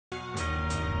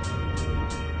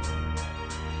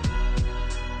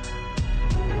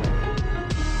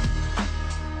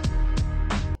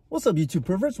What's up, YouTube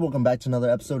perverts? Welcome back to another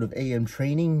episode of AM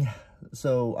Training.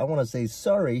 So I want to say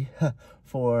sorry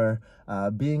for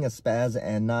being a spaz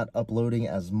and not uploading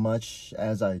as much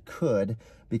as I could,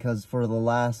 because for the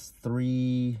last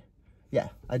I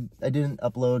didn't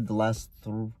upload the last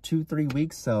 2-3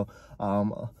 weeks. So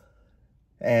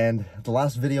and the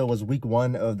last video was week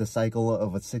 1 of the cycle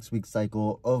of a 6-week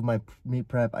cycle of my meet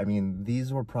prep. I mean,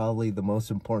 these were probably the most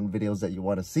important videos that you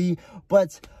want to see,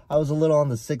 but I was a little on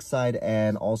the sick side,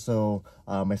 and also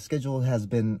my schedule has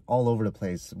been all over the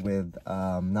place with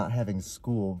not having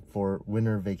school for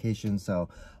winter vacation. So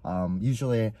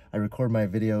usually I record my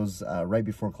videos right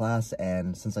before class,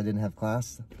 and since I didn't have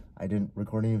class, I didn't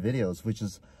record any videos, which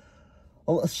is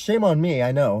shame on me,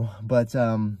 I know, but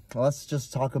let's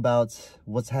just talk about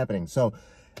what's happening. So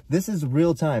this is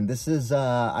real time. This is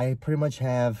I pretty much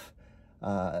have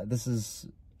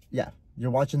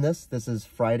you're watching this is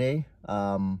Friday.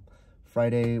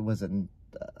 Friday was it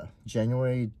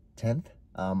January 10th.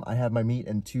 I have my meet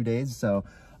in 2 days. So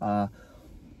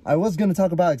I was going to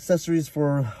talk about accessories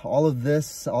for all of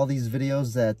this, all these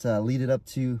videos that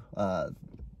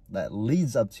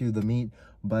leads up to the meet,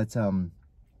 but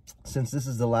since this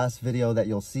is the last video that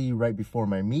you'll see right before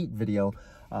my meet video,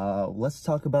 let's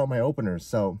talk about my openers.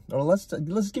 So, or let's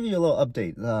give you a little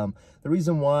update. The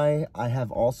reason why I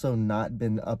have also not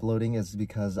been uploading is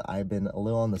because I've been a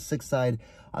little on the sick side.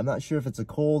 I'm not sure if it's a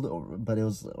cold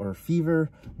or fever,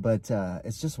 but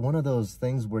it's just one of those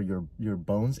things where your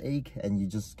bones ache and you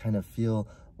just kind of feel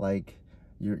like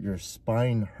your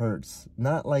spine hurts.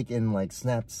 Not like in like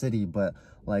Snap City, but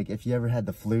like if you ever had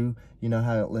the flu, you know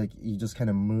how like you just kind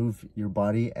of move your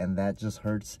body and that just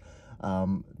hurts,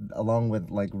 along with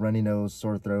like runny nose,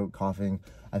 sore throat, coughing.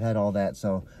 I've had all that.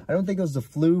 So I don't think it was the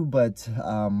flu, but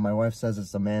my wife says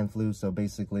it's the man flu. So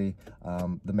basically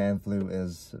the man flu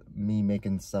is me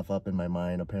making stuff up in my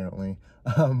mind, apparently.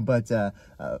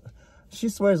 She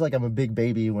swears like I'm a big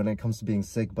baby when it comes to being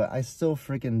sick, but I still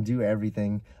freaking do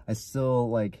everything. I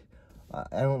still like,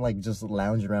 I don't like just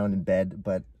lounge around in bed,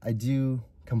 but I do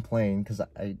complain because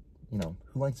you know,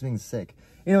 who likes being sick?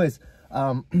 Anyways,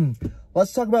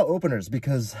 let's talk about openers,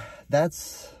 because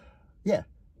that's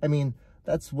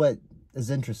what is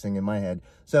interesting in my head.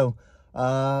 So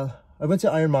I went to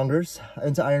Ironmongers.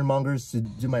 To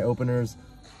do my openers,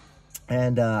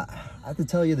 and I have to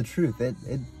tell you the truth, it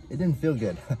didn't feel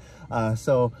good.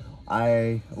 So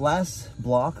last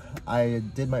block I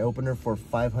did my opener for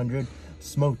 500,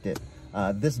 smoked it.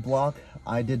 This block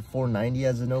I did 490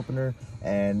 as an opener,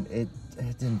 and it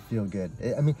didn't feel good.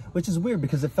 I mean, which is weird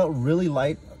because it felt really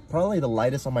light, probably the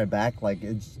lightest on my back. Like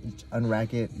it's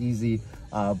unrack it easy,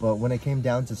 but when it came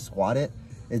down to squat it,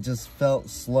 it just felt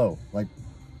slow, like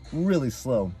really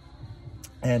slow,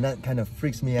 and that kind of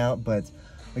freaks me out. But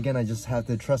again, I just have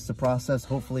to trust the process.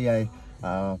 Hopefully I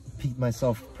peaked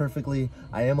myself perfectly.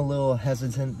 I am a little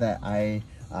hesitant that I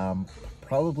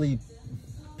probably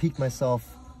peaked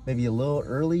myself maybe a little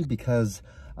early, because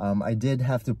I did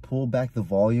have to pull back the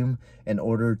volume in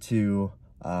order to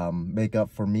make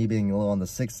up for me being a little on the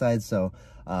sick side. So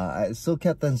I still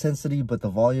kept the intensity, but the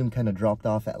volume kind of dropped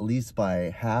off at least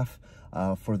by half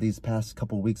for these past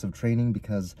couple weeks of training,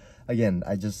 because again,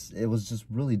 it was just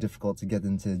really difficult to get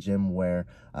into the gym, where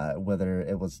whether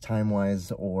it was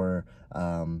time-wise or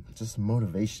just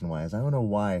motivation-wise. I don't know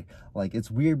why. Like, it's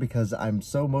weird because I'm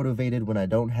so motivated when I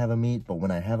don't have a meet, but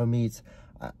when I have a meet,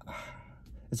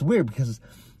 it's weird because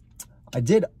I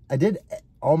did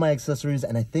all my accessories,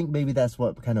 and I think maybe that's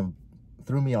what kind of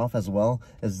threw me off as well,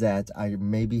 is that I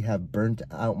maybe have burnt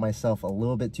out myself a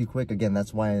little bit too quick. Again,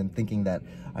 that's why I'm thinking that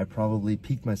I probably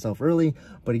peaked myself early.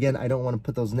 But again, I don't want to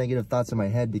put those negative thoughts in my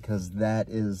head, because that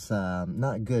is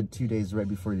not good 2 days right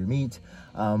before your meet.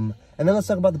 And then let's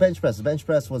talk about the bench press. The bench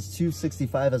press was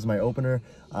 265 as my opener.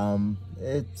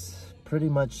 It's pretty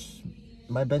much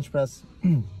my bench press.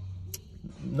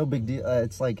 No big deal.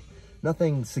 It's like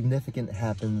nothing significant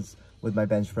happens with my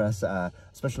bench press,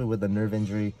 especially with the nerve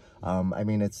injury. I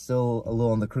mean, it's still a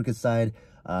little on the crooked side.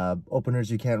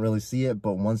 Openers, you can't really see it,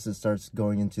 but once it starts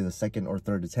going into the second or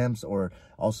third attempts, or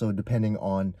also depending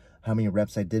on how many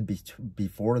reps I did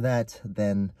before that,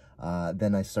 then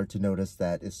I start to notice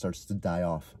that it starts to die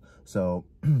off. So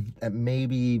that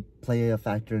maybe play a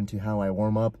factor into how I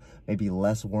warm up, maybe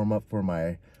less warm up for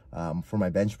my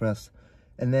bench press.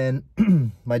 And then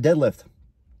my deadlift.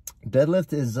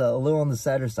 Deadlift is a little on the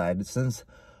sadder side, since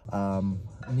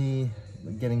me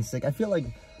getting sick. I feel like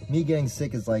me getting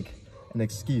sick is like an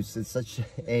excuse. It's such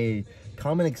a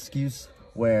common excuse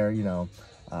where, you know,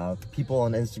 People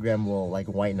on Instagram will like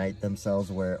white knight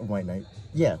themselves, where white knight,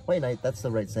 that's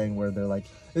the right saying, where they're like,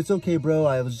 it's okay bro,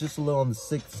 I was just a little on the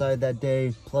sick side that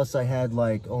day, plus I had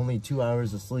like only 2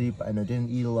 hours of sleep and I didn't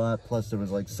eat a lot, plus there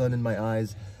was like sun in my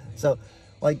eyes. So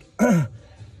like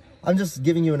I'm just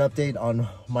giving you an update on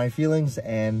my feelings,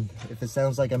 and if it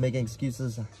sounds like I'm making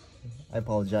excuses, I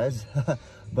apologize.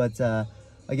 But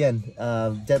again,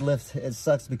 deadlift, it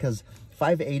sucks because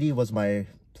 580 was my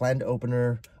planned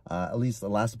opener, at least the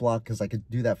last block, because I could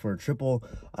do that for a triple.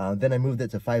 Then I moved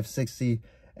it to 560,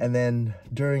 and then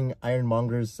during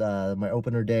Ironmongers, my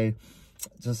opener day,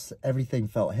 just everything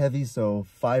felt heavy, so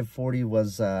 540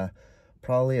 was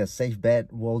probably a safe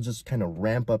bet. We'll just kind of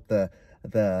ramp up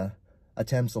the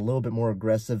attempts a little bit more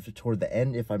aggressive toward the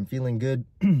end if I'm feeling good.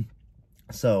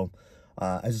 So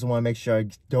I just want to make sure I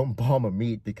don't bomb a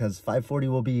meet, because 540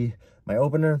 will be my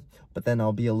opener, but then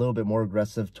I'll be a little bit more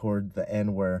aggressive toward the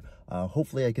end, where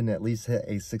hopefully I can at least hit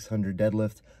a 600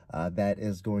 deadlift. That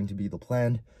is going to be the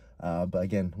plan, but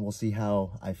again, we'll see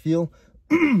how I feel.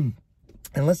 And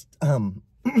let's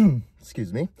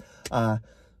excuse me,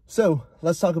 so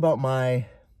let's talk about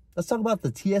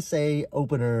the TSA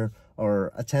opener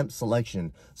or attempt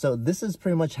selection. So this is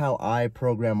pretty much how I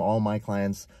program all my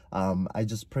clients. I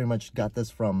just pretty much got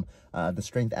this from the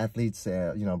strength athletes,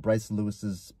 you know, Bryce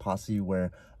Lewis's posse,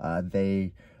 where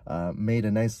they made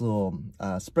a nice little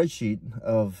spreadsheet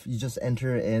of, you just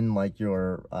enter in like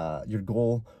your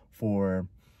goal for,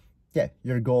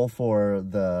 your goal for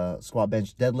the squat,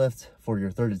 bench, deadlift for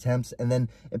your 3rd attempts, and then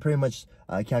it pretty much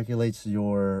calculates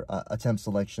your attempt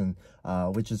selection,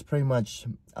 which is pretty much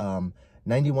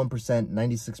 91%,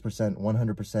 96%,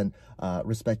 100%,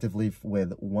 respectively,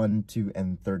 with 1, 2,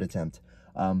 and 3rd attempt.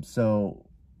 So,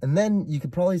 and then you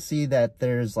could probably see that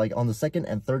there's like on the 2nd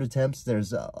and 3rd attempts,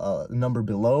 there's a number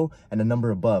below and a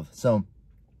number above. So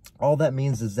all that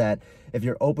means is that if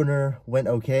your opener went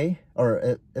okay, or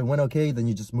it went okay, then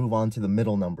you just move on to the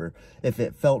middle number. If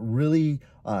it felt really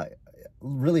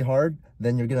hard,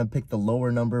 then you're gonna pick the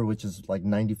lower number, which is like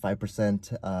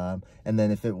 95%. And then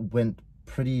if it went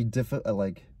pretty difficult,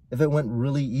 like if it went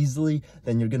really easily,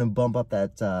 then you're gonna bump up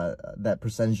that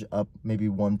percentage up maybe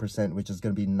 1%, which is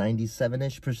gonna be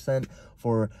 97-ish%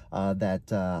 for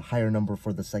that higher number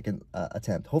for the 2nd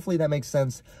attempt. Hopefully that makes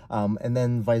sense. And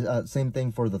then same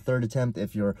thing for the 3rd attempt.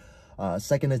 If your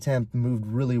 2nd attempt moved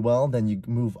really well, then you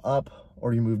move up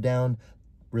or you move down,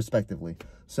 respectively.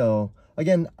 So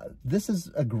again, this is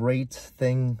a great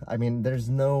thing. I mean, there's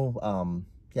no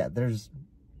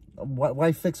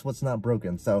why fix what's not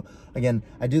broken? So again,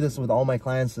 I do this with all my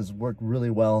clients. It's worked really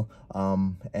well.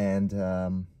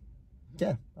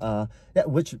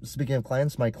 Which, speaking of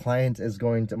clients, my client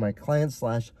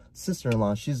slash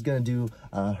sister-in-law, she's gonna do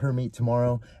her meet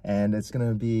tomorrow, and it's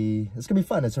gonna be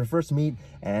fun. It's her first meet,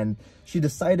 and she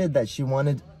decided that she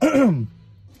wanted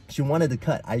to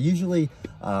cut. I usually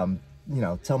you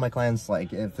know, tell my clients,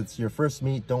 like, if it's your first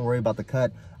meet, don't worry about the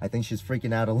cut. I think she's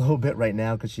freaking out a little bit right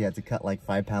now because she had to cut like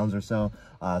 5 pounds or so.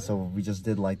 So we just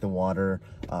did like a water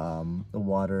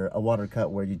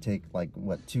cut, where you take like,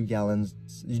 what, 2 gallons,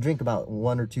 you drink about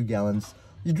 1 or 2 gallons,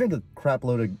 you drink a crap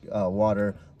load of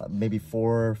water, maybe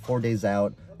four days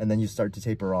out, and then you start to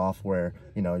taper off, where,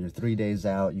 you know, you're 3 days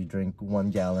out, you drink 1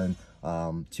 gallon,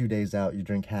 2 days out, you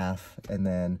drink half, and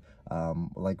then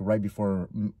like right before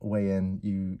weigh-in,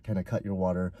 you kind of cut your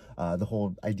water. The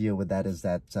whole idea with that is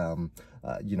that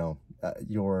you know,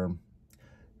 your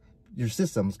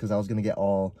systems, because I was gonna get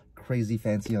all crazy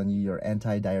fancy on you, your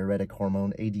anti-diuretic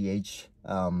hormone, ADH,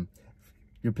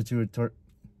 your pituitary,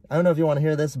 I don't know if you want to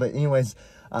hear this, but anyways,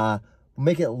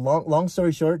 make it long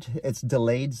story short, it's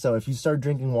delayed. So if you start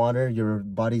drinking water, your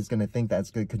body's going to think that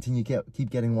it's going to continue keep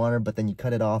getting water, but then you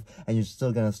cut it off and you're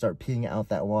still going to start peeing out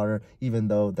that water, even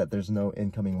though that there's no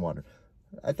incoming water.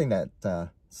 I think that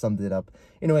summed it up.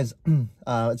 Anyways,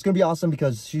 it's gonna be awesome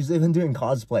because she's even doing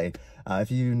cosplay.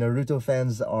 If you Naruto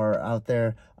fans are out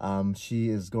there, she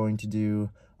is going to do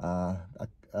a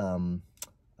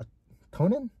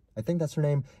Conan, I think that's her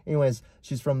name. Anyways,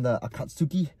 she's from the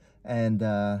Akatsuki, and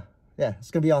yeah,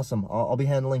 it's gonna be awesome. I'll be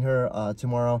handling her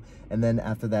tomorrow, and then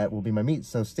after that will be my meet.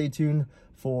 So stay tuned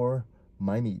for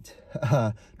my meet.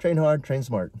 Train hard, train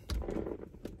smart.